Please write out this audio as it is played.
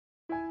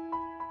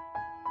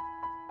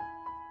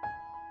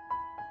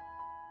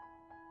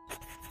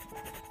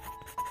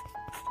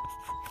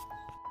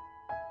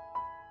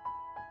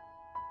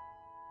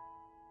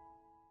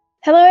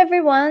Hello,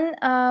 everyone.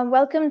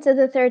 Welcome to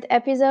the third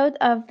episode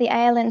of the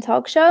ILN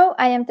Talk Show.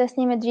 I am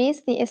Tasneem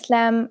Idris, the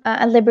Islam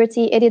and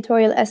Liberty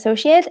Editorial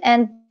Associate,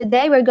 and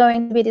today we're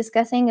going to be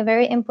discussing a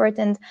very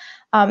important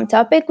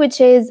topic, which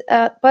is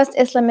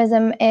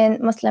post-Islamism in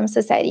Muslim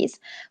societies.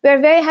 We are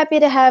very happy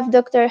to have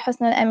Dr.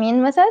 Husnul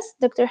Amin with us.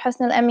 Dr.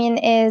 Husnul Amin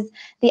is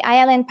the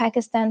ILN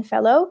Pakistan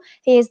Fellow.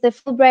 He is the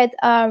Fulbright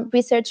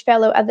Research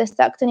Fellow at the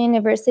Stockton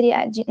University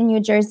at New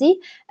Jersey,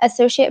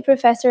 Associate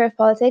Professor of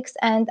Politics,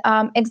 and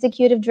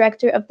Executive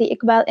Director of the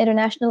Iqbal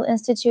International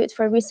Institute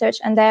for Research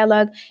and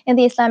Dialogue in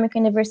the Islamic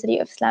University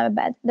of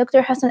Islamabad.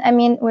 Dr. Husnul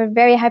Amin, we're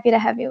very happy to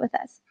have you with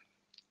us.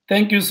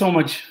 Thank you so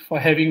much for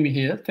having me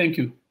here. Thank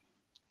you.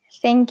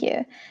 Thank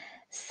you.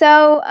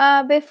 So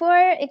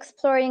before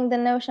exploring the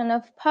notion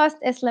of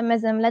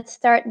post-Islamism, let's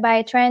start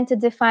by trying to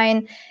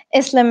define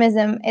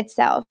Islamism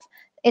itself.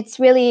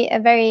 It's really a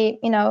very,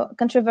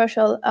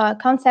 controversial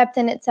concept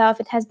in itself.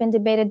 It has been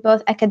debated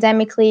both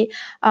academically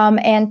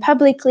and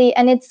publicly,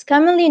 and it's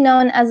commonly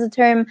known as a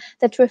term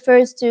that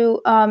refers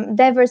to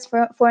diverse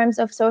forms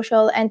of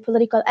social and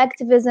political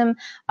activism,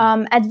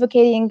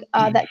 advocating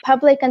that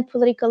public and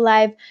political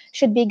life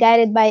should be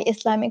guided by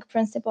Islamic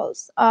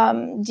principles.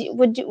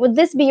 Would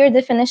this be your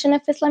definition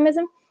of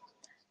Islamism?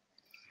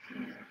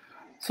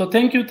 So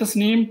thank you,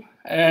 Tasneem.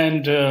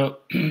 And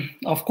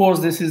of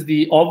course, this is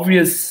the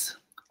obvious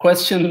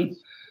question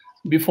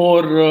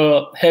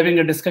before having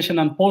a discussion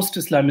on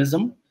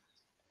post-Islamism.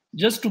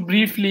 Just to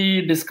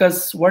briefly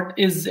discuss what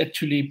is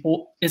actually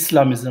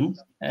Islamism.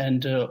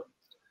 And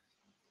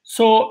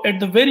so at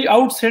the very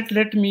outset,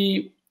 let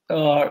me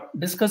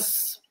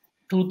discuss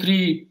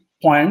 2-3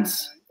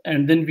 points,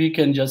 and then we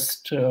can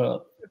just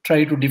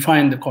try to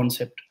define the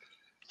concept.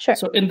 Sure.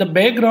 So in the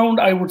background,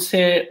 I would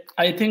say,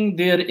 I think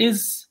there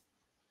is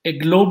a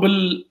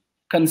global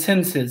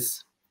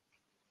consensus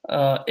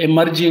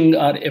emerged,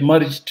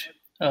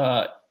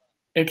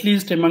 at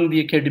least among the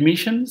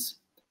academicians,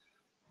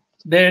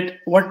 that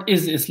what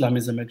is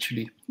Islamism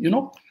actually,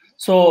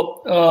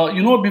 So,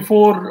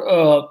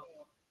 before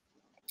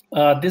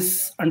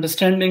this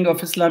understanding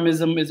of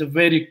Islamism is a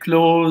very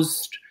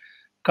closed,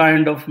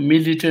 kind of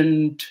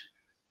militant,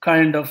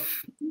 kind of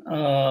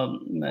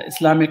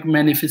Islamic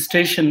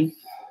manifestation.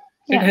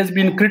 Yeah. It has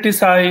been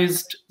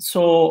criticized.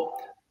 So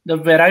the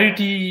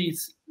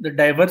varieties, the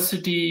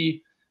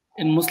diversity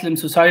in Muslim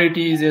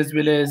societies, as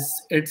well as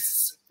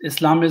its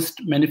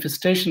Islamist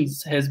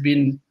manifestations, has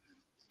been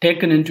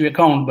taken into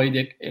account by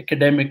the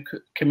academic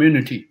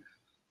community.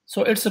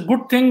 So it's a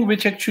good thing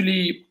which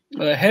actually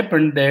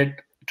happened,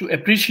 that to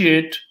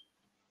appreciate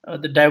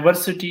the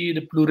diversity,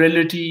 the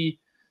plurality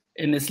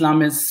in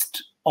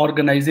Islamist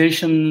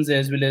organizations,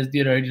 as well as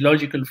their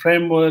ideological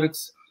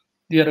frameworks,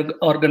 their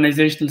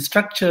organizational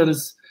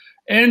structures,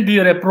 and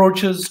their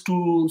approaches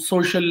to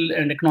social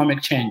and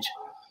economic change.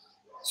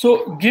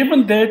 So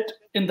given that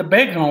in the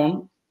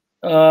background,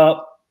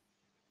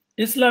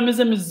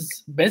 Islamism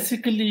is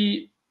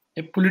basically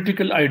a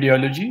political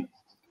ideology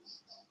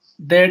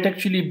that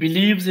actually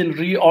believes in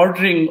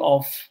reordering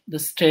of the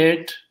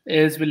state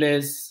as well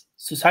as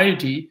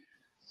society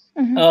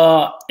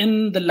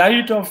in the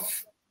light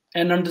of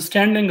an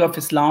understanding of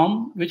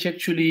Islam, which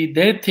actually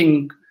they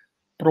think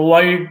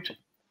provide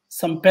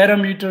some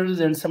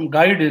parameters and some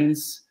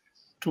guidance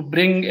to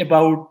bring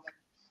about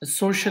a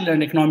social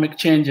and economic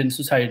change in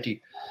society.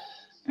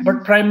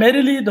 But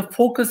primarily the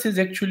focus is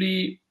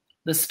actually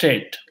the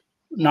state,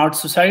 not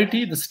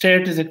society. The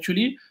state is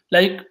actually,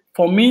 like,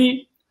 for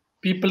me,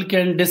 people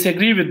can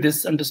disagree with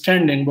this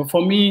understanding, but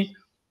for me,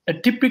 a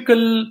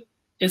typical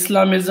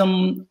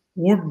Islamism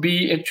would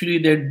be actually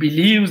that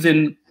believes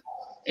in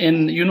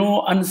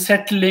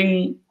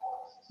unsettling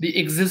the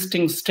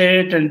existing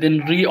state and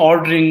then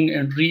reordering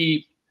and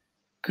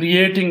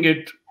recreating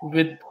it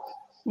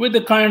with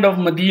a kind of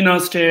Medina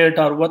state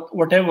or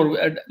whatever,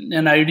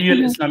 an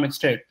ideal Islamic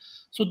state.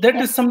 So that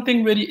is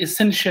something very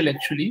essential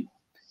actually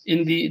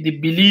in the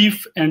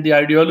belief and the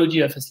ideology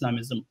of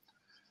Islamism.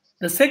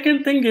 The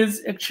second thing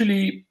is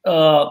actually,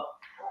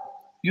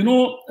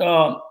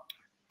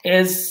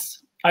 as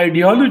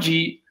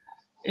ideology,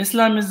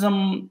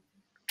 Islamism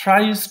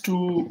tries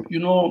to,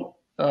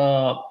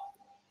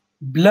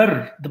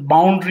 blur the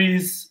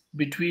boundaries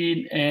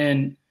between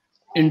an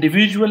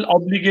individual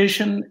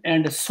obligation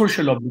and a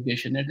social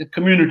obligation and a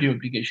community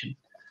obligation.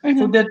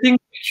 So they think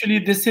actually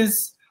this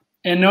is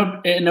an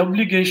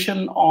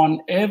obligation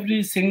on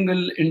every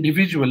single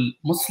individual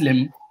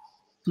Muslim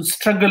to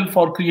struggle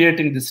for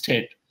creating the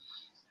state.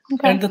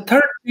 Okay. And the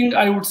third thing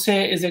I would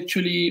say is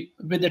actually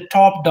with a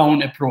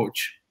top-down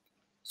approach.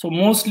 So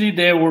mostly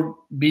they would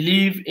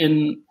believe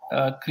in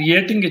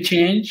creating a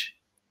change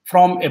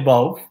from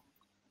above.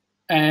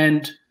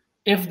 And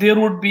if there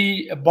would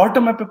be a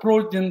bottom-up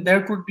approach, then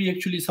that would be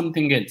actually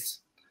something else.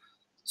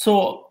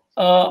 So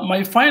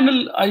my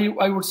final,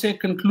 I would say,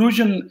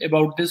 conclusion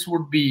about this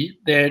would be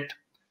that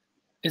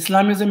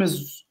Islamism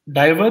is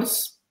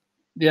diverse.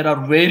 There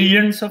are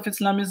variants of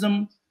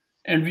Islamism,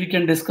 and we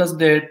can discuss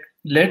that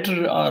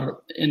later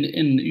or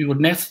in your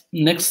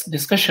next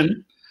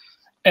discussion.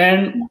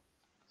 And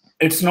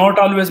It's not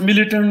always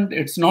militant,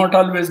 it's not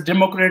always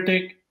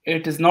democratic,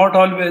 it is not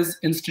always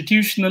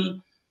institutional.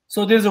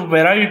 So there's a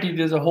variety,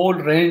 there's a whole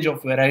range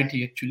of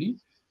variety actually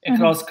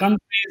across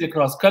countries,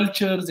 across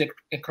cultures,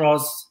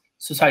 across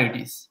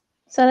societies.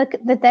 So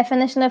the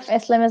definition of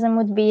Islamism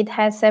would be it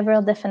has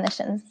several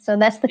definitions. So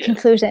that's the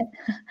conclusion.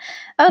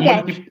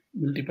 Okay.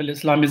 Multiple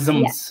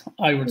Islamisms,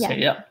 I would say.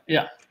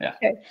 Yeah.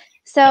 Sure.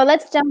 So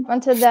let's jump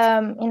onto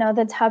the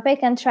the topic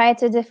and try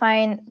to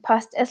define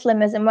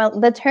post-Islamism. Well,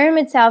 the term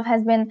itself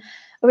has been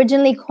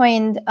originally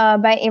coined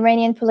by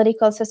Iranian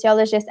political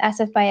sociologist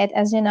Asif Bayat,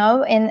 as you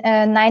know, in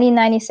a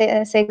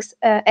 1996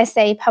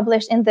 essay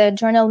published in the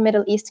journal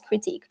Middle East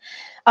Critique.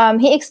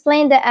 He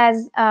explained it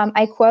as,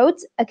 I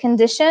quote, a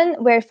condition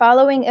where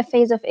following a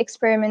phase of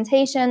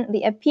experimentation,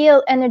 the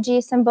appeal,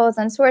 energy, symbols,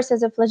 and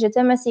sources of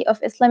legitimacy of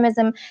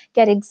Islamism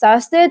get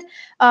exhausted,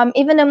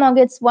 even among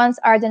its once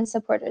ardent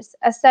supporters.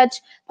 As such,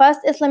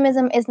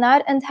 post-Islamism is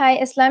not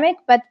anti-Islamic,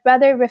 but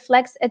rather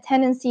reflects a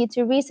tendency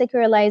to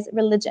resecularize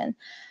religion.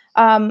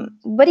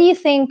 What do you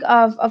think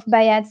of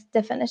Bayat's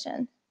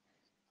definition?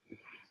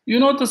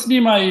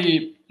 Tasneem,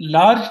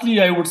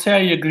 I would say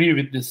I agree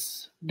with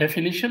this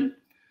definition.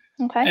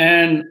 Okay.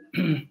 And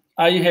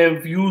I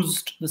have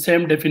used the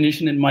same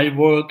definition in my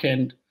work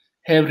and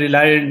have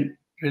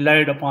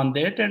relied upon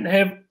that, and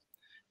have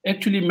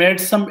actually made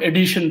some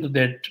addition to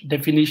that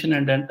definition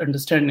and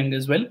understanding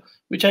as well,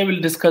 which I will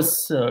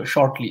discuss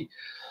shortly.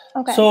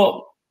 Okay.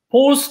 So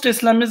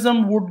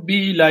post-Islamism would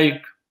be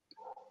like,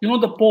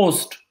 the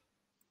post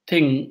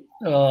thing.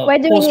 Why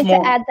do we need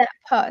to add that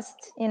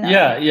post?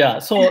 Yeah.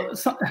 So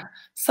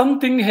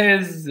something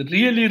has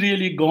really,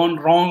 really gone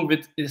wrong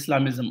with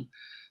Islamism.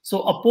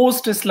 So a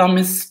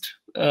post-Islamist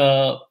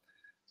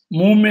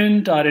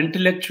movement or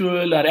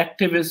intellectual or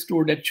activist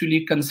would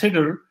actually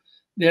consider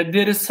that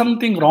there is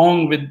something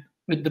wrong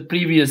with the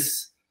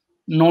previous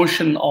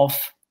notion of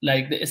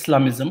like the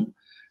Islamism,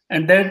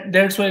 and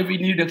that's why we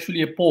need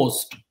actually a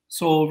post.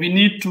 So we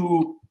need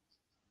to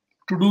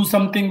do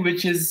something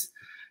which is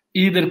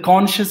either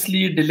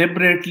consciously,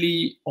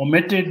 deliberately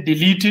omitted,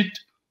 deleted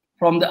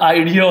from the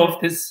idea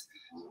of this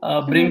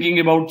bringing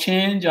about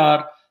change,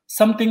 or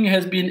something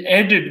has been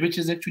added which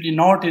is actually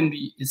not in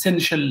the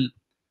essential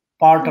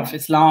part of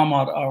Islam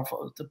or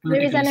the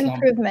political Islam. There is an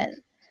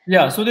improvement.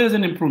 Yeah, so there's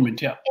an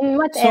improvement, yeah. In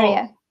what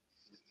area?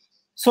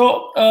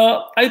 So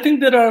I think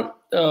there are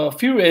a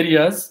few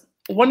areas.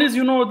 One is,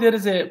 there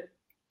is a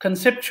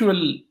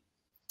conceptual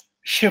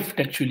shift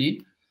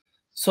actually.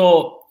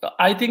 So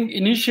I think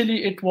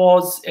initially it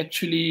was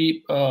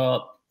actually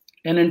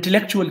an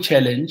intellectual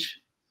challenge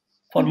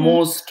for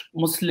most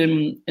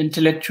Muslim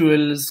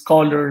intellectuals,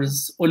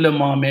 scholars,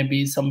 ulama,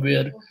 maybe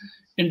somewhere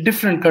in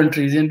different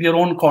countries in their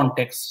own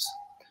contexts.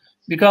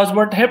 Because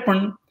what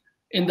happened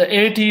in the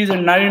 80s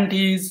and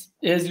 90s,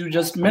 as you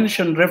just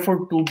mentioned,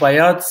 referred to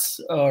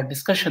Bayat's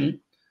discussion,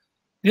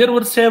 there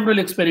were several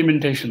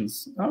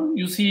experimentations.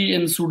 You see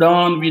in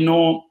Sudan, we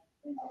know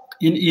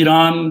in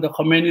Iran, the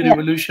Khomeini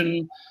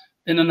revolution,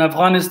 then in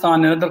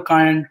Afghanistan, another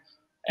kind.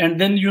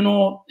 And then,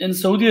 in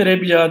Saudi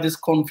Arabia, this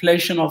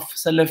conflation of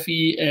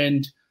Salafi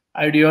and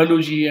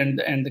ideology and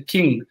the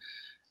king.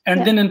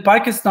 And then in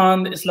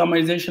Pakistan, the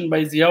Islamization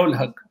by Ziaul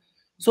Haq.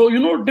 So,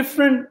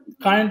 different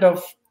kind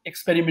of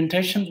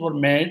experimentations were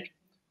made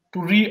to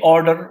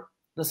reorder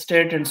the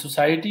state and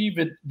society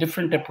with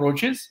different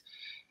approaches.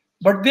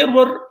 But there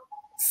were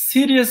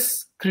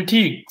serious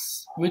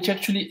critiques which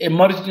actually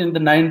emerged in the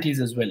 90s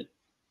as well.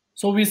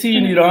 So we see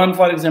in Iran,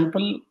 for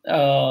example,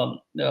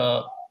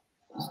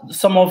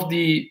 some of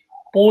the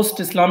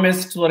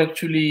post-Islamists were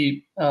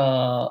actually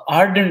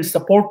ardent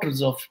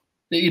supporters of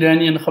the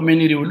Iranian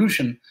Khomeini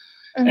revolution.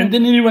 And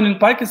then even in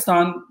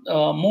Pakistan,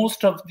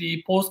 most of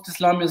the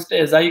post-Islamists,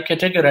 as I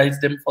categorize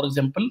them, for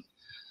example,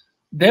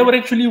 they were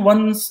actually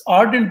once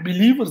ardent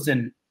believers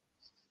in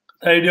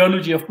the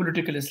ideology of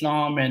political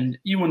Islam and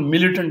even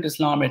militant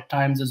Islam at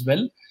times as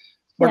well.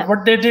 But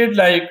what they did,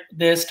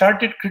 they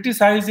started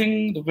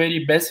criticizing the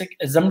very basic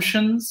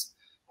assumptions,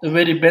 the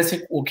very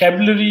basic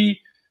vocabulary,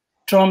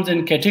 terms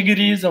and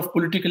categories of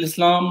political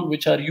Islam,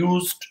 which are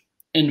used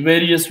in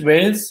various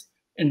ways,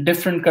 in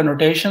different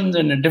connotations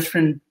and in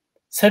different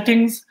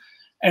settings.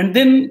 And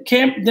then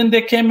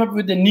they came up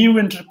with a new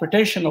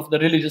interpretation of the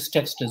religious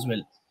text as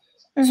well.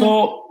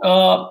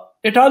 So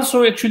it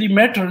also actually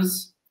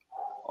matters.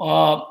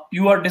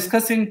 You are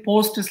discussing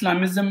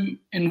post-Islamism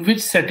in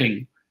which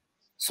setting?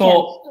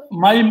 So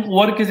my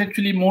work is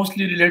actually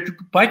mostly related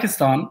to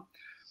Pakistan,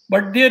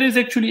 but there is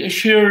actually a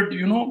shared,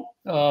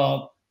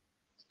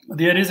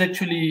 there is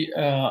actually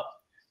a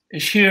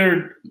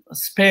shared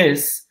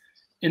space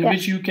in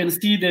which you can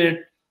see that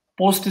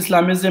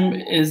post-Islamism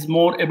is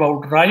more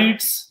about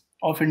rights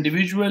of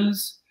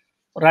individuals,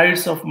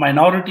 rights of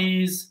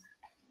minorities,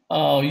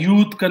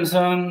 youth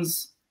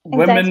concerns,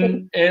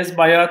 women, as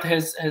Bayat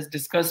has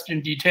discussed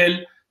in detail,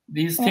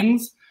 these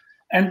things.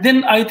 And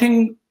then I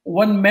think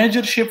one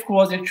major shift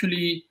was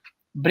actually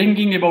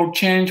bringing about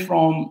change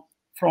from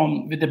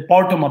with a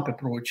bottom-up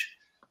approach.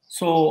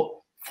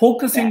 So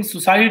focusing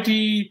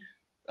society,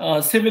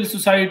 civil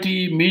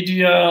society,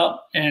 media,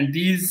 and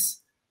these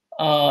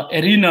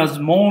arenas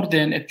more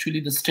than actually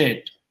the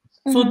state.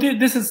 So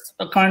this is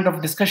a kind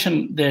of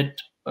discussion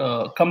that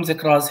comes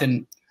across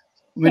when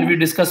we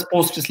discuss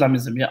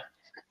post-Islamism. Yeah.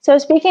 So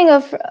speaking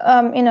of,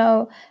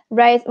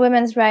 rights,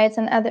 women's rights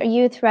and other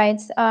youth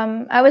rights,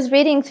 I was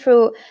reading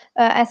through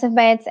Asif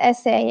Bayat's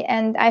essay,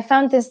 and I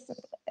found this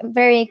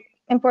very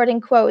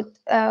important quote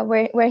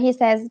where he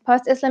says,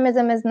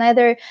 post-Islamism is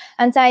neither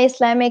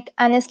anti-Islamic,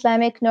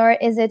 un-Islamic, nor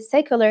is it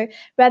secular.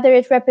 Rather,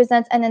 it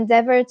represents an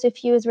endeavor to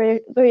fuse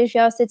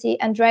religiosity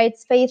and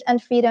rights, faith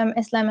and freedom,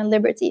 Islam and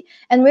liberty.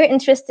 And we're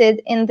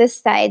interested in this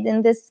side,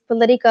 in this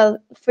political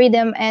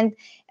freedom and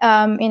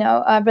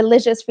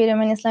religious freedom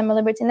in Islam and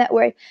Liberty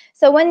Network.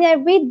 So when I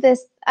read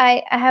this,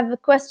 I have a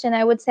question.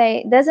 I would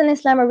say, doesn't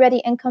Islam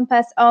already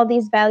encompass all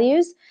these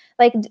values?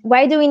 Like,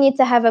 why do we need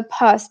to have a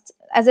post?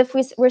 As if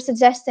we're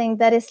suggesting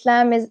that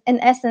Islam is, in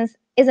essence,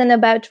 isn't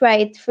about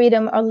right,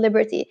 freedom, or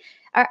liberty.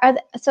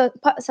 So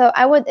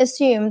I would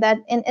assume that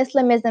in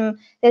Islamism,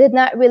 they did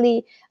not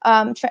really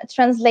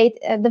translate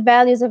the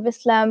values of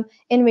Islam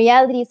in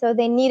reality. So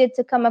they needed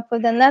to come up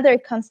with another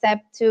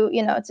concept to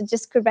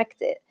just correct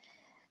it.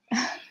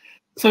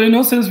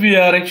 So, since we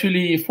are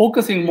actually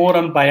focusing more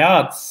on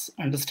Bayat's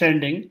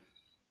understanding,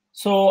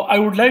 so I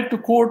would like to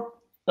quote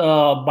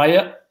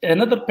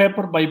another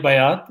paper by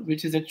Bayat,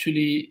 which is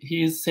actually,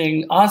 he is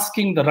saying,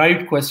 asking the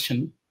right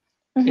question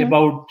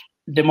about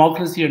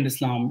democracy and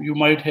Islam. You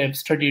might have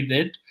studied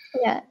that.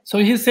 Yeah. So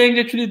he's saying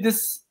actually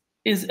this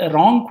is a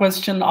wrong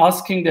question,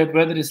 asking that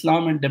whether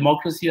Islam and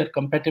democracy are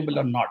compatible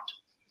or not.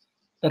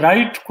 The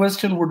right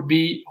question would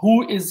be,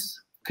 who is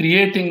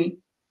creating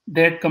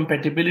that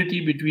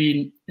compatibility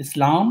between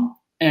Islam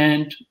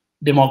and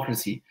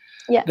democracy?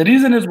 Yeah. The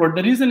reason is what?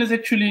 The reason is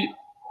actually,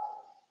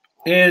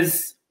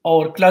 as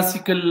our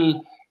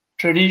classical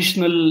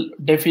traditional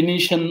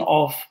definition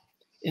of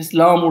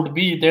Islam would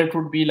be, that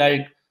would be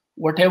like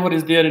whatever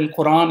is there in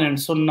Quran and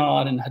Sunnah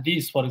or in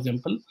Hadith, for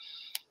example.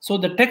 So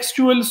the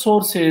textual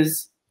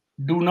sources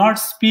do not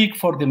speak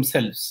for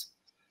themselves.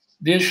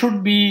 There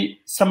should be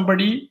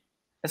somebody,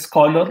 a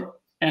scholar,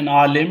 an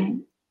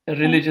alim, a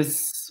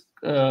religious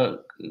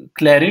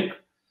cleric,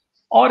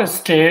 or a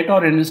state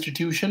or an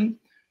institution,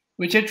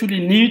 which actually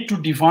need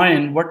to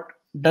define what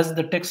does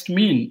the text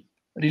mean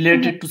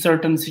related to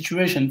certain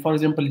situation, for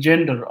example,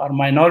 gender or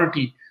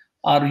minority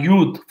or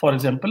youth, for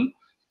example.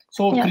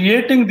 So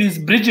creating these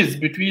bridges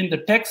between the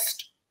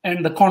text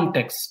and the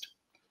context,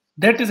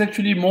 that is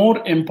actually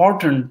more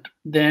important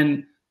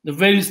than the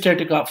very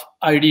static of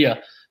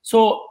idea.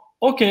 So,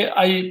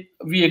 okay,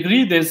 we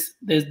agree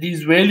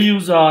these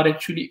values are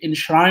actually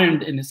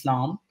enshrined in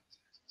Islam,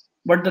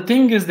 but the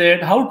thing is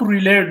that how to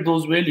relate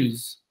those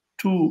values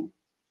to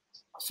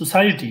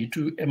society,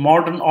 to a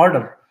modern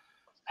order,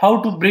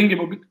 how to bring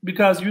about,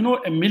 because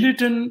a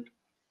militant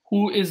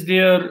who is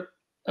there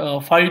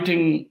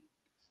fighting,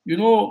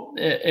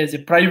 as a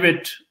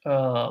private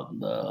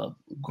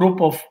group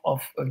of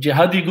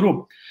jihadi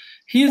group,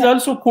 he is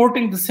also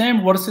quoting the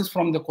same verses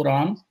from the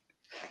Quran,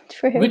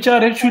 which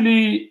are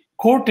actually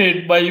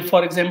quoted by,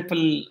 for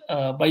example,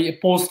 by a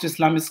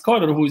post-Islamist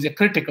scholar who is a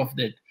critic of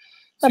that.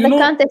 But the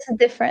context is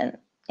different.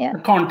 Yeah. The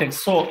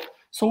context. So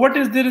what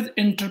is there is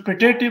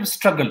interpretative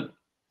struggle.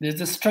 There's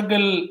a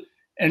struggle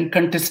and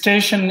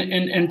contestation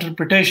in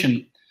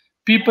interpretation.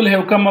 People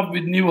have come up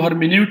with new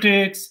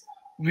hermeneutics,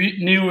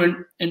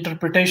 new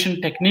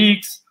interpretation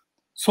techniques,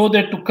 so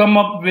that to come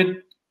up with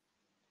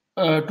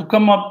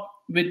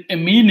a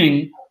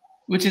meaning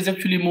which is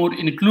actually more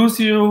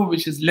inclusive,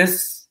 which is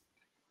less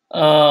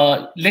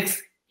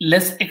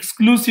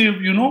exclusive,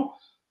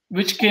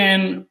 which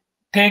can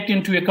take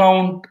into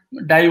account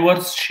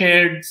diverse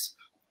shades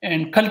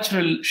and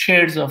cultural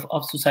shades of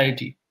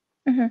society.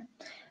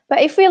 But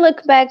if we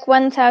look back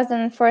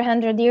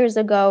 1,400 years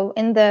ago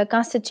in the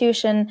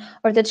Constitution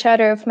or the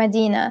Charter of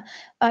Medina,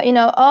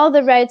 all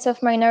the rights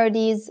of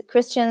minorities,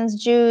 Christians,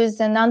 Jews,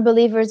 and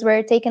non-believers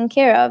were taken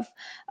care of.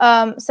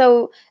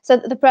 So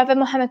the Prophet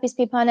Muhammad, peace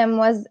be upon him,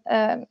 was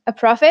a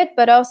prophet,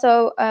 but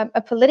also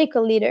a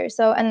political leader.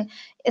 And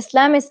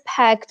Islam is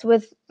packed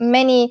with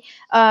many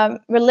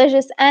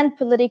religious and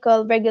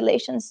political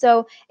regulations.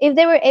 So if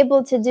they were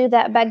able to do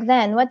that back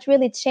then, what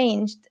really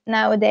changed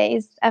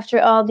nowadays after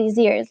all these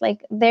years?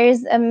 Like, there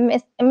is a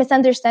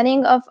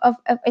misunderstanding of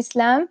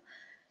Islam.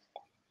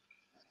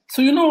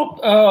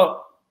 So,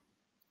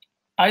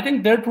 I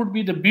think that would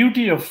be the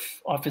beauty of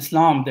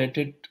Islam, that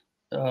it,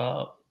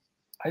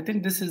 I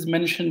think this is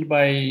mentioned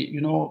by,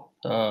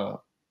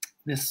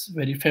 this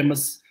very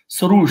famous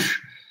Soroush,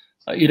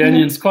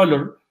 Iranian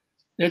scholar,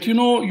 that,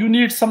 you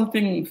need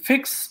something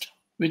fixed,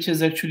 which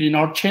is actually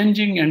not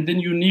changing, and then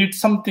you need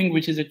something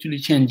which is actually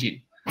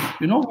changing,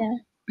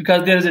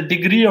 because there is a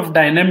degree of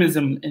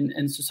dynamism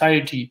in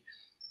society.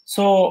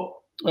 So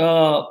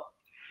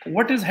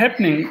what is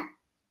happening,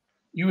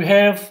 you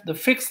have the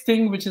fixed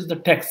thing, which is the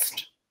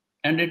text,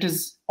 and it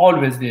is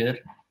always there.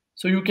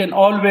 So you can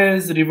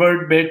always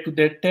revert back to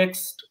that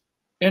text,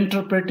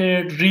 interpret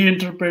it,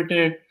 reinterpret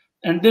it,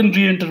 and then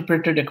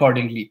reinterpret it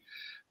accordingly.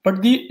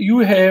 but you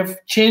have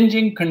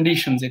changing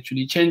conditions,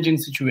 actually changing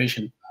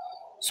situation.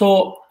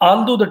 So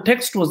although the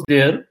text was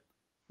there,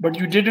 but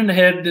you didn't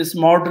have this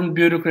modern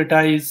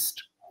bureaucratized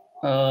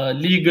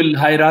legal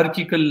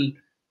hierarchical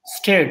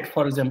state,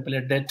 for example,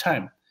 at that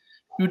time.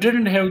 You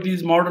didn't have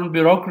these modern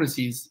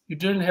bureaucracies. You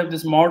didn't have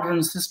this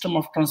modern system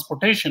of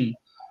transportation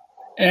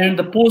and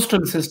the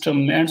postal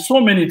system and so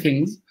many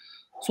things.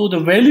 So the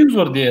values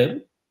were there,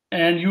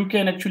 and you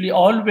can actually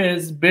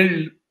always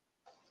build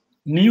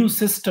new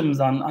systems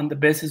on the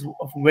basis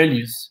of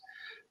values.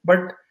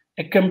 But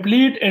a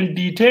complete and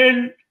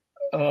detailed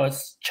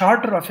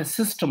charter of a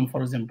system,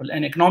 for example,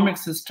 an economic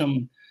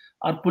system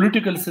or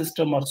political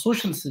system or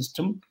social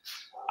system,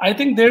 I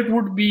think that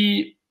would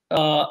be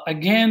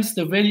against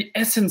the very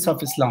essence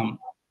of Islam.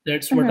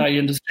 That's what I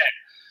understand.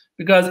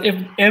 Because if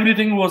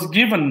everything was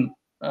given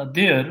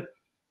there,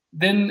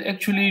 then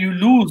actually you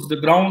lose the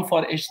ground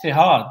for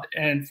ijtihad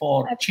and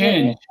for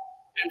change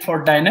and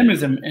for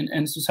dynamism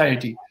in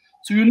society.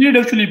 So you need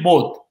actually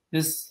both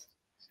this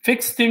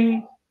fixed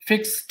thing,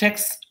 fixed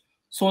text,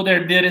 so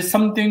that there is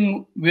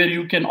something where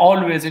you can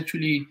always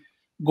actually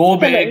go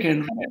back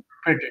and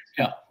reinterpret it.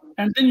 Yeah.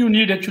 And then you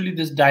need actually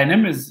this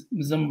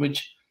dynamism,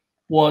 which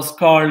was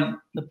called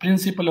the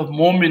principle of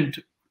movement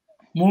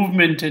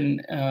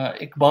in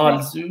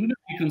Iqbal's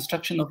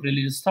reconstruction of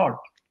religious thought.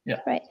 Yeah.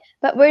 Right.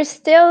 But we're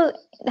still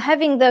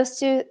having those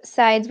two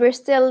sides. We're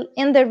still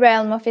in the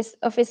realm of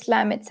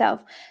Islam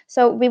itself.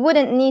 So we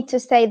wouldn't need to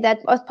say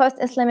that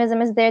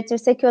post-Islamism is there to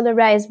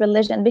secularize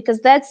religion, because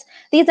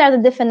these are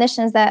the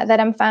definitions that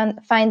I'm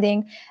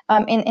finding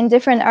in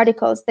different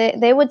articles.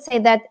 They would say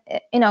that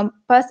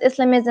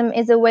post-Islamism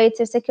is a way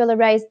to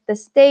secularize the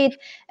state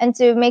and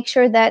to make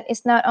sure that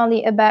it's not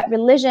only about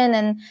religion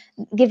and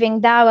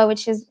giving dawah,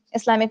 which is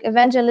Islamic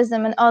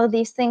evangelism and all of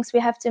these things. We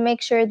have to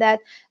make sure that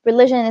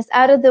religion is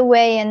out of the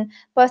way, and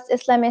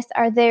post-Islamists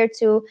are there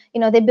to,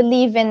 they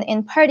believe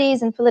in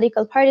parties and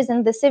political parties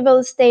and the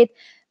civil state,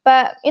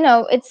 but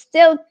it's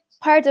still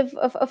part of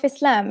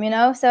Islam,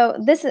 So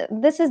this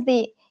is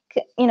the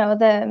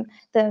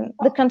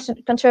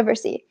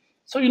controversy.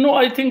 So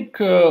I think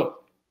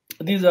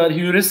these are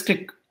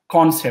heuristic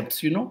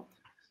concepts,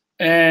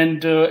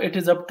 and it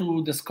is up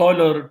to the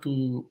scholar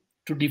to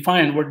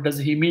define what does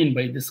he mean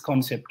by this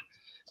concept.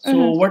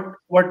 So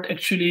what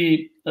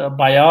actually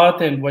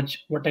Bayat and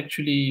what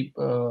actually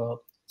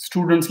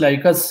students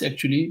like us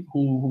actually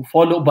who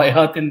follow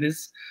Bayat in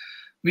this,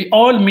 we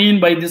all mean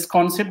by this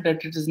concept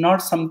that it is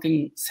not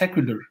something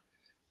secular.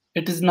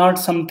 It is not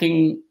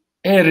something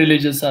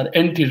a-religious or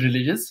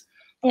anti-religious,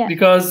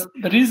 because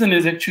the reason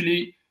is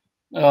actually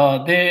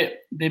they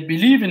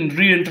believe in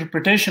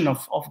reinterpretation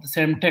of the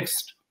same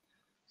text.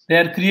 They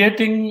are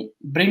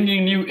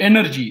bringing new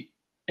energy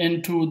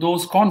into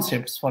those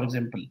concepts, for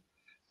example.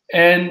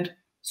 And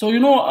so,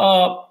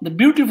 the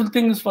beautiful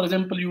thing is, for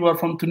example, you are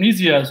from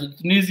Tunisia, so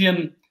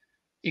Tunisian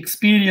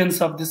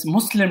experience of this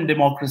Muslim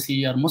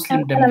democracy or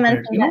Muslim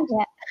democrat,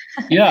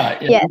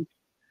 Yeah.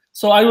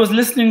 So I was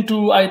listening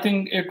to, I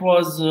think it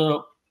was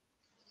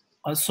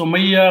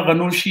Soumaya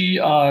Ghanouchi,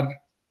 or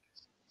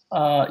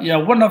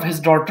one of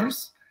his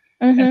daughters.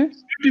 And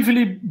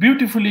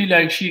beautifully,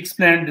 like she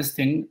explained this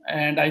thing,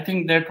 and I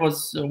think that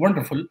was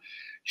wonderful.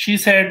 She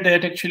said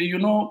that actually,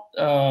 we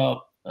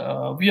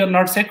are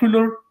not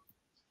secular.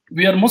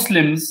 We are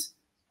Muslims,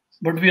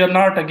 but we are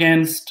not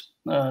against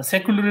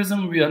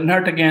secularism. We are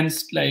not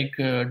against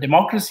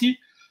democracy.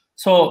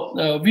 So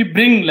we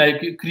bring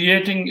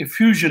creating a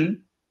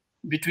fusion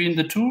between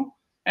the two.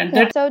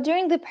 And so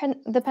during the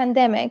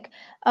pandemic,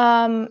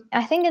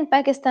 I think in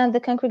Pakistan the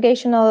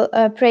congregational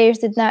prayers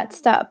did not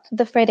stop,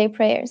 the Friday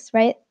prayers,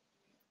 right?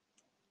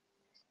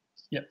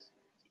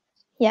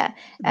 Yeah,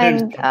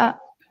 and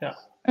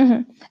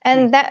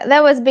and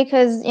that was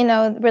because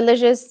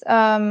religious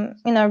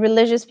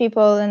religious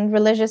people and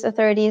religious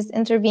authorities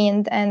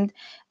intervened, and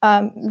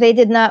they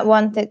did not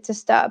want it to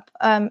stop.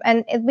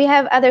 And we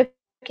have other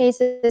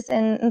cases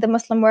in the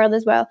Muslim world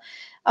as well.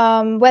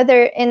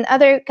 Whether in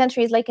other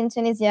countries like in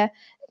Tunisia,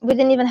 we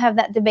didn't even have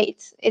that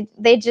debate.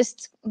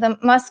 The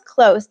mosque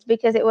closed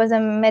because it was a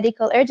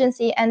medical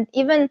urgency, and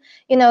even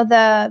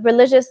the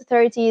religious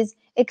authorities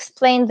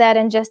explained that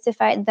and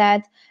justified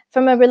that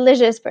from a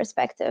religious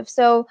perspective.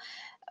 So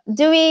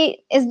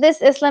is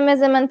this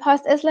Islamism and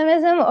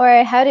post-Islamism,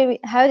 or how do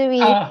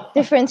we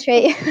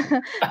differentiate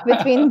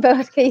between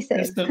both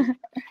cases?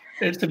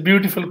 It's a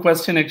beautiful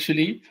question,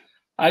 actually.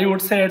 I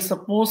would say it's a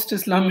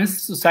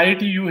post-Islamist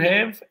society you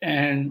have,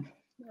 and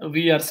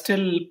we are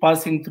still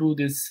passing through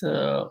this.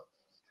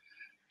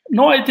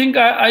 No, I think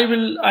I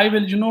will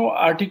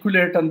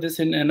articulate on this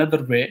in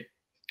another way.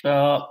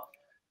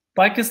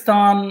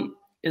 Pakistan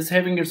is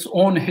having its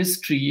own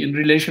history in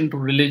relation to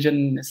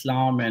religion,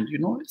 Islam, and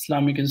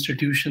Islamic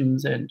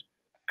institutions and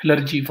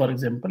clergy, for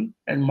example,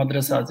 and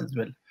madrasas as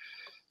well.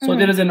 So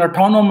there is an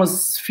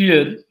autonomous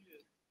sphere,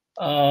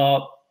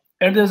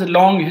 and there's a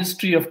long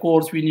history. Of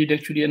course, we need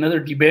actually another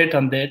debate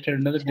on that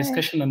and another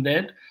discussion on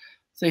that.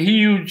 It's a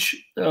huge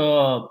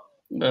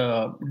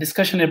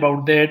discussion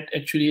about that.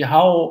 Actually,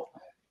 how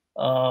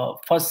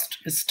first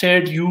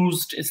state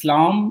used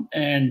Islam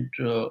and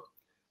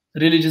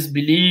religious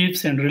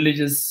beliefs and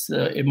religious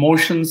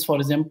emotions, for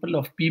example,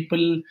 of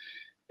people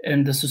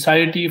and the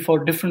society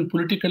for different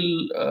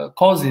political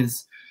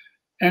causes.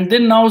 And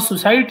then now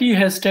society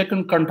has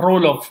taken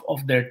control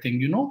of that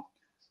thing,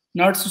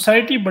 not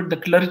society, but the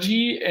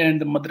clergy and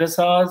the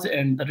madrasas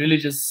and the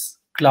religious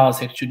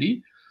class,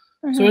 actually.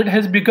 So it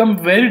has become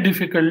very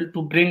difficult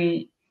to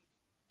bring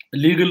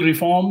legal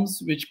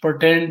reforms which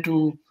pertain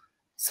to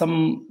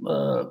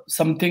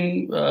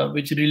something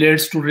which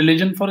relates to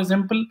religion, for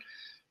example.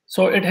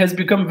 So it has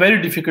become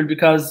very difficult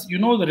because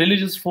the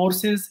religious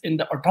forces in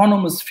the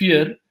autonomous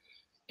sphere,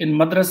 in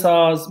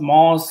madrasas,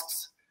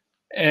 mosques,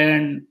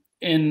 and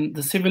in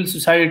the civil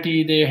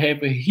society, they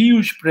have a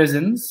huge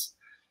presence,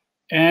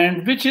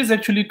 and which is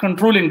actually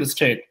controlling the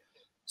state.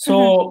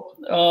 So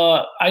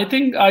I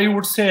think I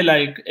would say,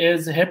 like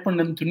as happened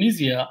in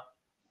Tunisia,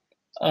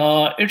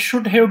 it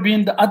should have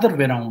been the other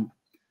way around.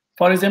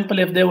 For example,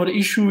 if they were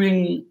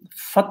issuing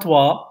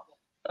fatwa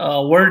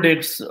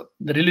verdicts,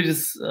 the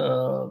religious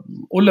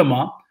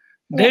ulama,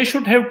 they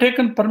should have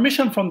taken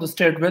permission from the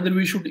state whether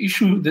we should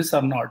issue this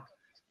or not.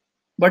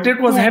 But it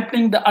was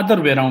happening the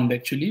other way around,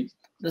 actually.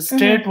 The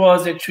state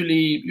was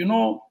actually,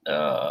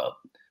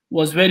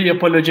 was very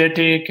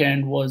apologetic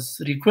and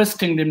was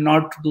requesting them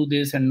not to do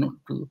this and not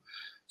to.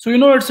 So,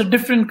 it's a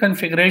different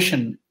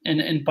configuration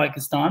in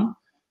Pakistan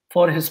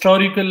for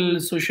historical,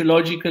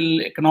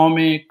 sociological,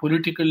 economic,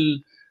 political,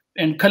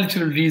 and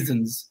cultural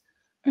reasons,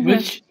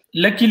 which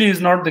luckily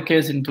is not the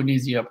case in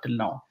Tunisia up till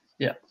now.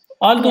 Yeah.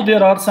 Although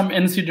there are some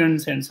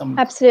incidents and some.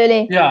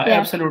 Absolutely. Yeah,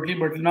 absolutely.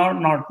 But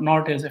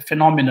not as a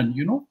phenomenon,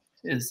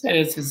 as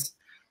is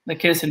the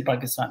case in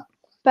Pakistan.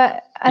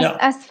 But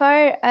as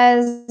far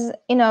as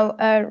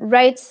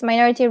rights,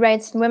 minority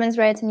rights, women's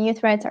rights, and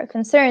youth rights are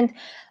concerned,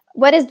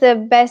 what is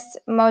the best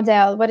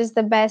model? What is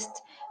the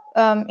best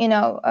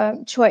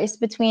choice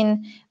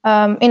between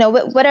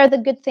what are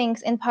the good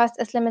things in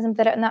post-Islamism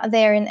that are not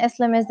there in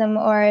Islamism,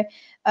 or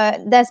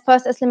does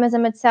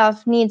post-Islamism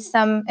itself need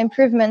some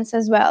improvements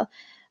as well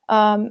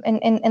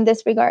in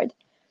this regard?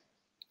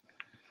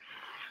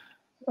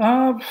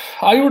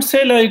 I would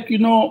say, like,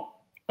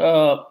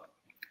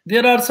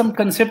 there are some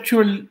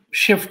conceptual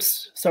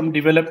shifts, some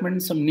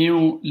developments, some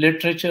new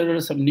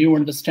literature, some new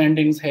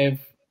understandings have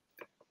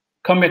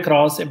come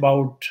across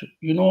about,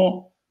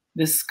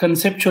 this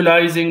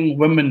conceptualizing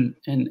women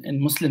in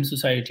Muslim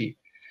society.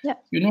 Yeah.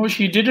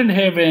 She didn't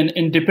have an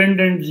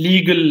independent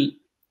legal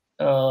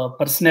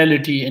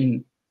personality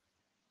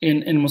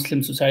in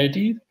Muslim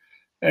society.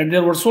 And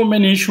there were so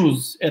many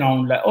issues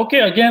around, like, okay,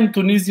 again,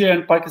 Tunisia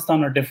and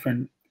Pakistan are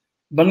different.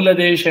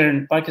 Bangladesh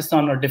and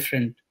Pakistan are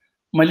different.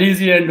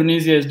 Malaysia and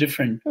Indonesia is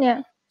different.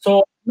 Yeah.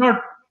 So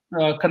not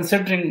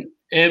considering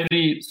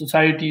every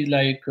society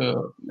like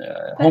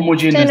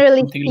homogeneous.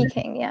 Generally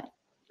speaking,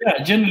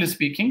 Yeah, generally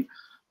speaking.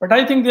 But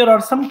I think there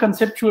are some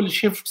conceptual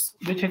shifts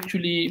which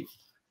actually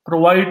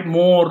provide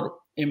more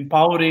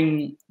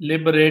empowering,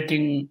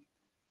 liberating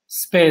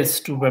space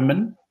to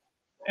women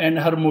and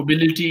her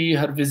mobility,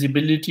 her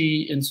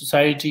visibility in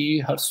society,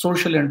 her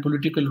social and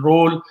political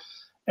role.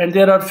 And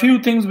there are few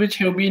things which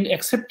have been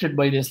accepted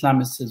by the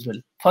Islamists as well.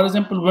 For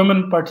example,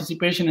 women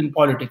participation in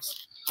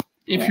politics.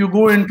 If you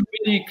go into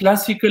very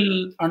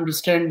classical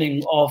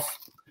understanding of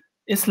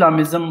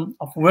Islamism,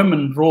 of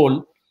women's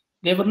role,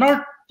 they were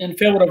not in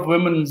favor of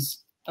women's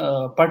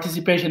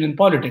participation in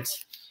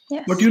politics.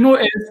 Yes. But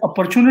as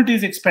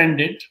opportunities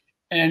expanded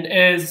and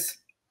as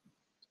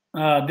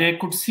they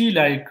could see,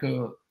 like,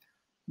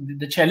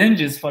 the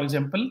challenges, for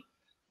example,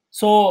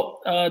 so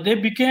they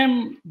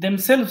became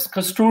themselves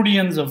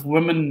custodians of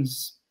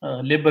women's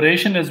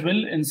liberation as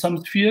well in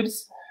some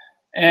spheres,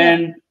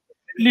 and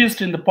at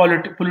least in the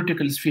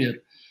political sphere.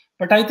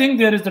 But I think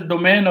there is the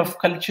domain of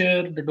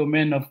culture, the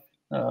domain of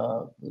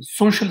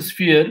social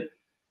sphere,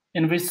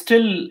 in which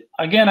still,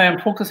 again, I am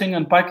focusing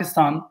on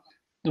Pakistan.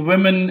 The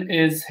women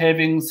is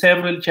having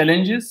several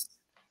challenges,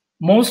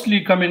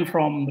 mostly coming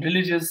from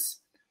religious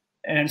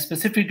and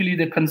specifically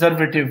the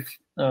conservative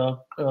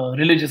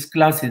religious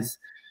classes.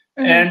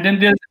 And then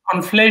there's a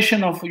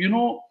conflation of,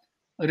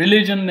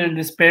 religion and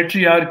this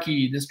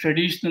patriarchy, this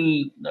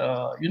traditional,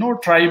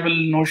 tribal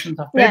notions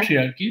of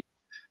patriarchy.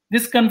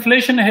 This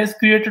conflation has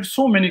created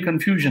so many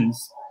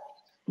confusions,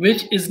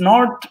 which is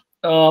not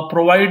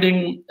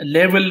providing a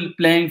level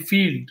playing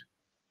field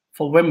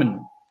for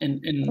women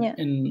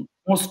in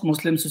most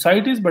Muslim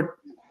societies. But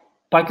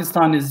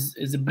Pakistan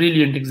is a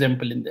brilliant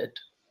example in that.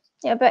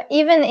 Yeah, but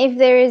even if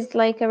there is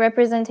like a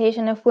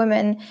representation of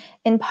women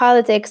in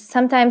politics,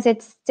 sometimes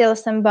it's still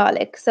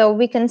symbolic. So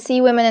we can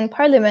see women in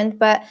parliament,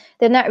 but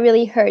they're not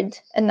really heard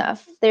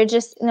enough. They're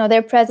just,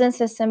 their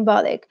presence is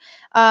symbolic.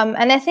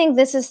 And I think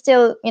this is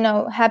still,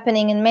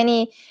 happening in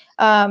many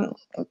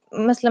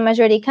Muslim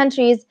majority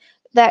countries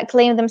that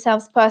claim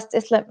themselves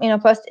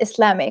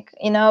post-Islamic,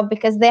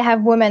 because they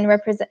have women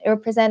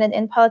represented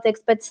in politics,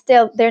 but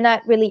still they're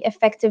not really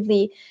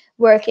effectively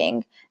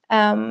working.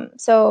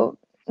 So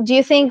do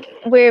you think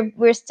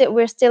we're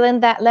still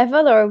in that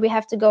level, or we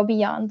have to go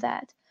beyond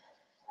that?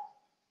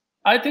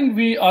 I think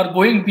we are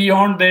going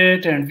beyond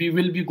that, and we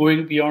will be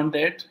going beyond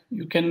that.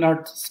 You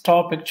cannot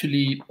stop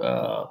actually.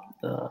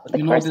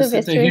 This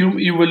is the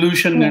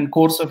evolution and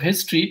course of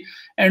history,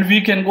 and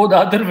we can go the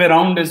other way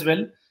around as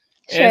well.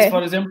 Sure. As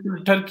for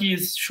example, Turkey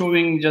is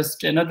showing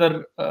just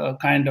another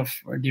kind of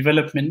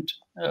development.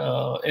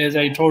 As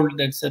I told,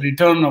 that's a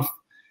return of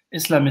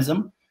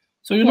Islamism.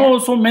 So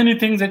so many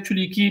things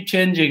actually keep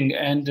changing,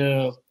 and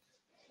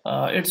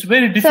it's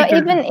very difficult. So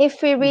even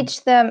if we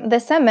reach the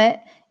summit,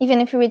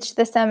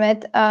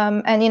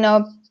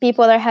 and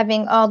people are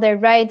having all their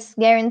rights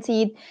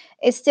guaranteed,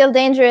 it's still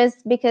dangerous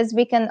because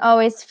we can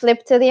always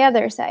flip to the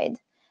other side.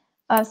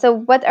 So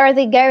what are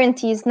the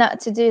guarantees not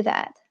to do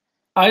that?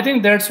 I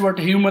think that's what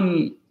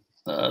human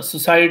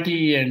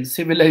society and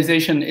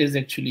civilization is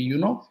actually.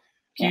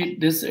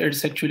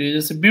 It's actually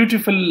just a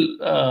beautiful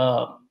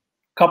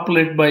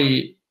couplet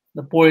by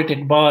the poet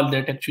Iqbal,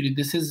 that actually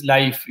this is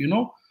life.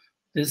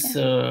 This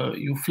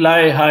you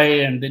fly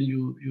high, and then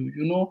you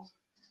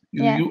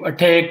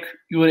attack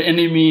your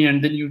enemy,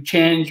 and then you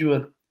change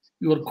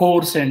your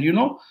course, and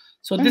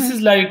so this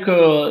is like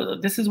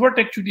this is what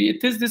actually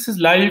it is. This is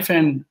life,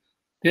 and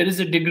there is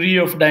a degree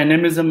of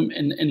dynamism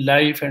in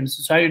life and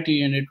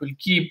society, and it will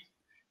keep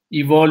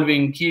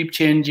evolving, keep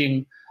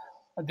changing.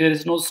 There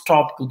is no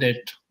stop to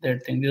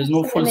that thing. There is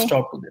no full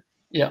stop to that.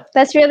 Yeah,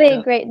 that's really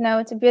a great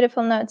note, a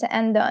beautiful note to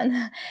end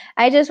on.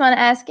 I just want to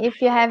ask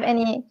if you have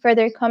any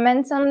further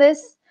comments on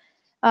this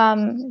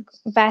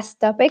vast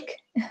topic.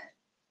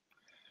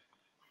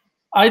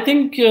 I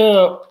think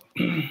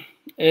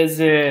as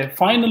a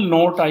final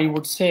note, I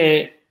would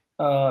say,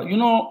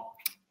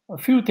 a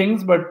few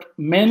things, but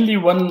mainly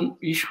one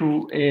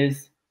issue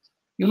is,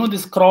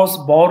 this cross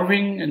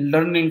borrowing and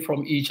learning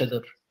from each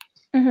other.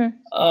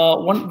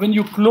 When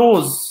you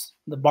close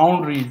the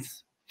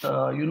boundaries,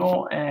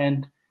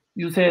 and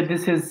you say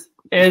this is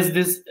as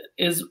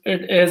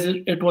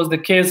it was the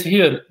case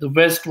here, the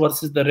West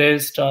versus the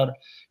rest, or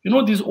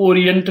these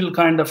Oriental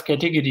kind of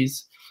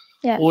categories,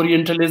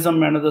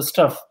 Orientalism and other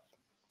stuff.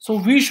 So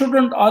we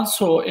shouldn't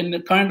also, in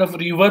a kind of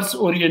reverse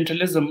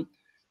Orientalism,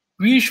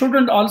 we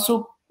shouldn't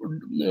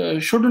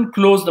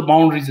close the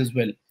boundaries as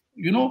well.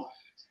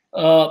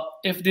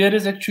 If there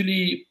is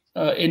actually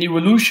an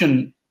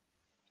evolution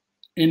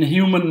in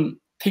human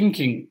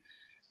thinking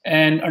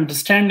and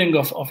understanding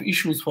of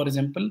issues, for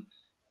example,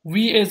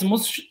 we as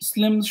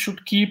Muslims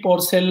should keep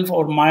ourselves,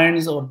 our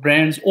minds, our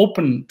brains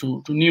open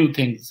to new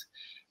things.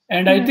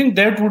 And I think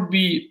that would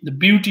be the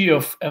beauty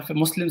of a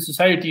Muslim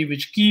society,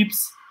 which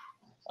keeps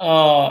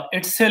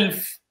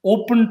itself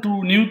open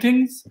to new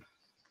things,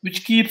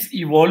 which keeps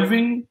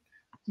evolving,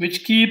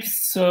 which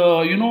keeps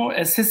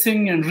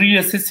assessing and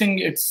reassessing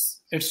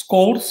its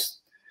course.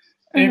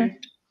 It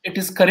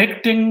is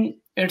correcting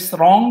its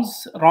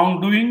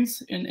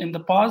wrongdoings in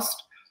the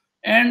past,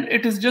 and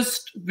it is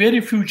just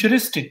very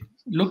futuristic,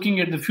 looking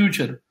at the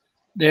future,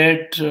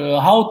 that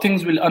how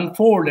things will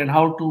unfold and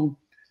how to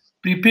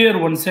prepare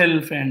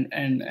oneself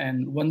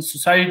and one's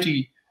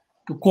society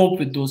to cope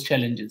with those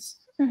challenges.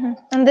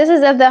 And this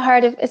is at the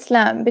heart of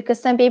Islam, because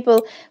some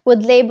people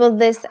would label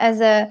this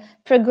as a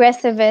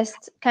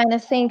progressivist kind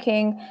of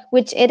thinking,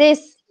 which it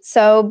is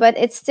so, but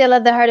it's still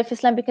at the heart of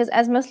Islam, because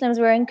as Muslims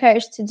we're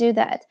encouraged to do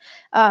that.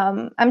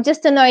 I'm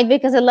just annoyed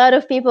because a lot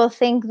of people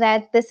think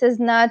that this is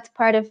not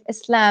part of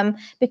Islam,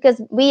 because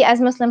we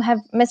as Muslims have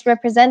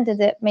misrepresented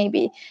it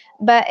maybe,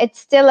 but it's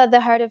still at the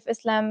heart of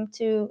Islam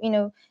to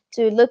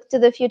look to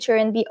the future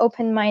and be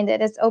open-minded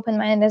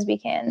as we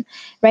can,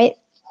 right?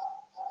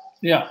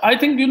 Yeah, I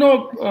think,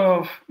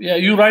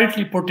 you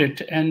rightly put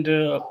it. And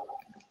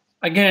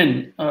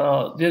again,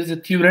 there's a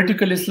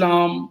theoretical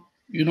Islam,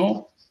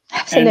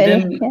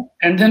 Absolutely.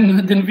 and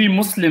then we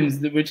Muslims,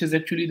 which is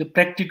actually the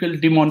practical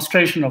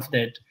demonstration of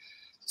that.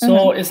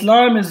 So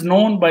Islam is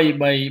known by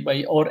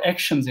our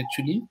actions,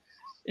 actually,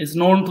 is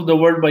known to the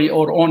world by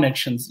our own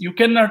actions. You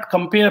cannot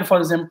compare, for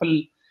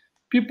example,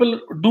 people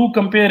do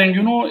comparing,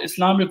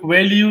 Islamic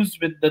values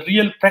with the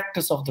real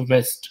practice of the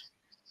West.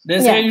 They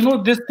say,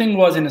 this thing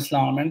was in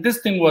Islam and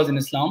this thing was in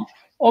Islam.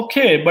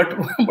 Okay, but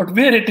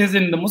where it is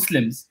in the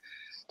Muslims?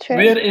 True.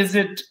 Where is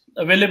it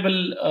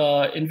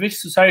available in which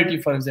society,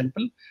 for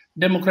example?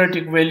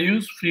 Democratic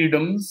values,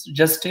 freedoms,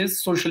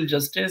 justice, social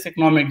justice,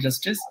 economic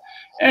justice,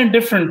 and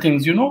different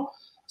things,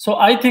 So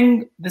I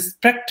think this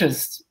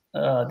practice,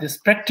 this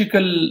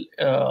practical,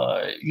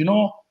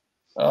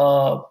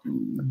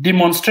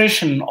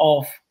 demonstration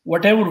of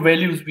whatever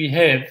values we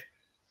have,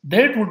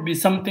 that would be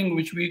something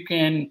which we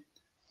can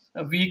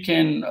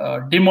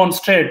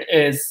demonstrate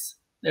as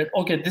that,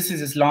 okay, this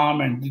is Islam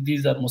and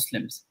these are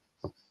Muslims.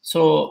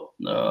 So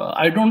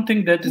I don't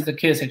think that is the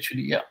case,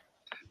 actually. Yeah,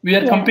 we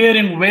are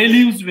comparing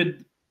values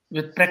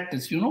with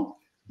practice.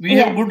 We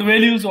have good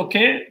values,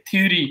 okay,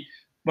 theory,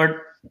 but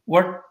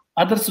what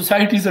other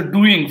societies are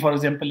doing, for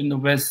example, in the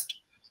West,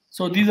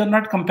 so these are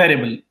not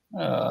comparable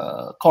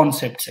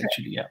concepts,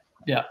 actually.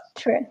 Yeah.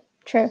 True.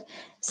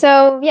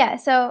 So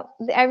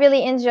I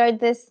really enjoyed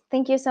this.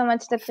 Thank you so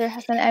much, Dr.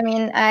 Hassan. I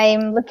mean,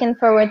 I'm looking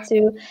forward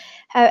to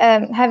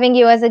having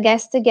you as a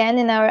guest again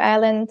in our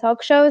Island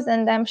talk shows,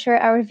 and I'm sure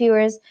our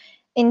viewers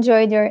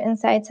enjoyed your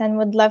insights and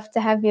would love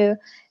to have you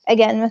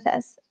again with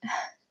us.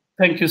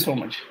 Thank you so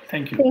much.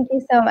 Thank you. Thank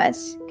you so much.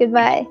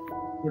 Goodbye.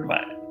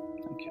 Goodbye.